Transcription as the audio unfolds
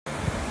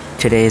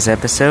Today's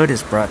episode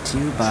is brought to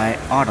you by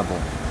Audible.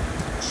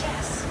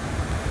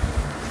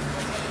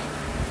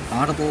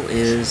 Audible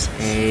is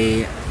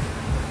a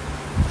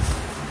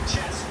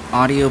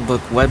audiobook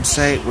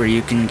website where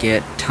you can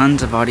get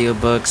tons of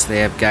audiobooks. They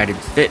have guided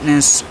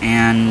fitness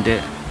and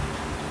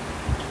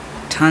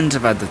tons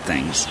of other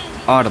things.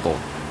 Audible.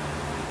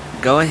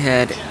 Go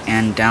ahead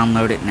and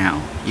download it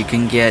now. You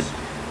can get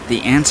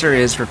The Answer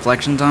Is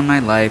Reflections on My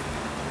Life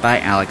by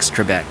Alex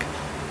Trebek.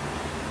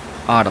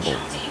 Audible.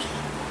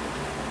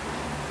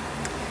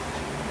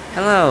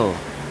 Hello,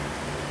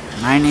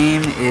 my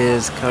name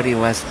is Cody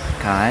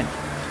Westcott,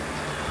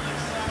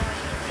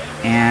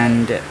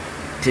 and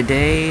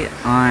today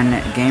on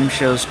Game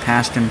Shows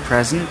Past and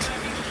Present,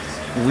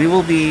 we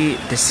will be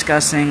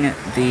discussing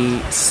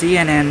the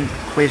CNN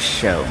Quiz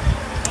Show.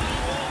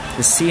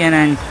 The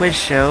CNN Quiz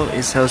Show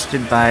is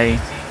hosted by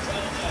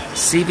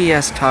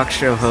CBS talk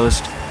show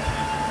host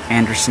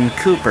Anderson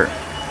Cooper.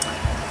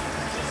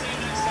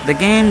 The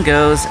game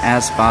goes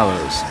as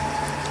follows.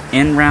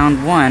 In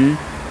round 1,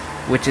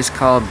 which is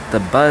called the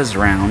Buzz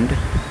Round,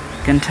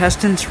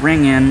 contestants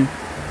ring in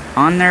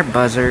on their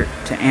buzzer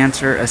to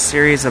answer a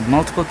series of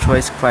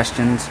multiple-choice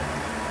questions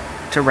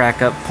to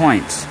rack up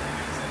points.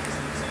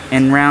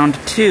 In round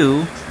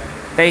 2,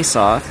 Face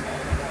Off,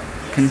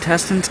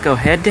 contestants go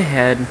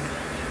head-to-head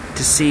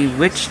to see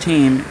which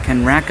team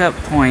can rack up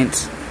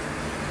points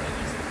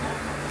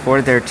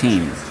for their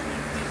team.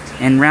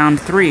 In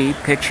round 3,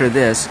 Picture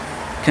This,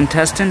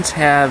 contestants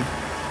have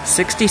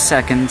 60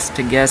 seconds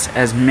to guess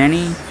as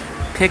many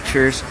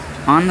pictures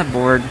on the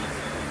board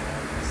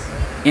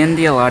in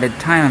the allotted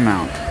time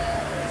amount.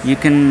 You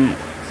can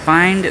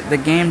find the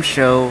game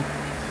show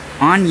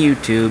on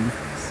YouTube,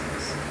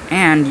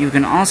 and you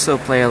can also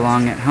play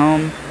along at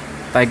home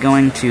by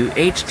going to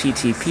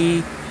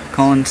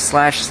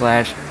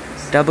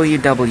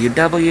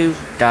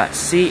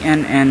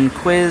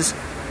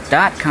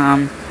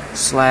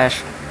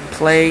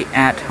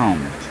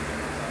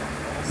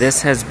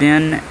This has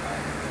been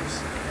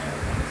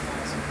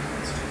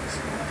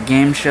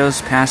Game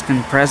Shows Past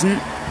and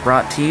Present,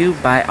 brought to you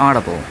by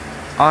Audible.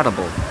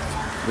 Audible,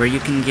 where you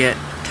can get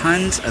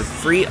tons of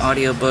free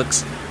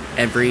audiobooks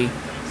every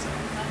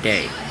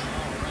day.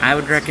 I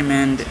would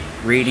recommend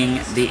reading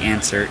The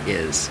Answer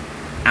Is.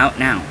 Out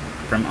now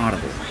from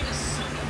Audible.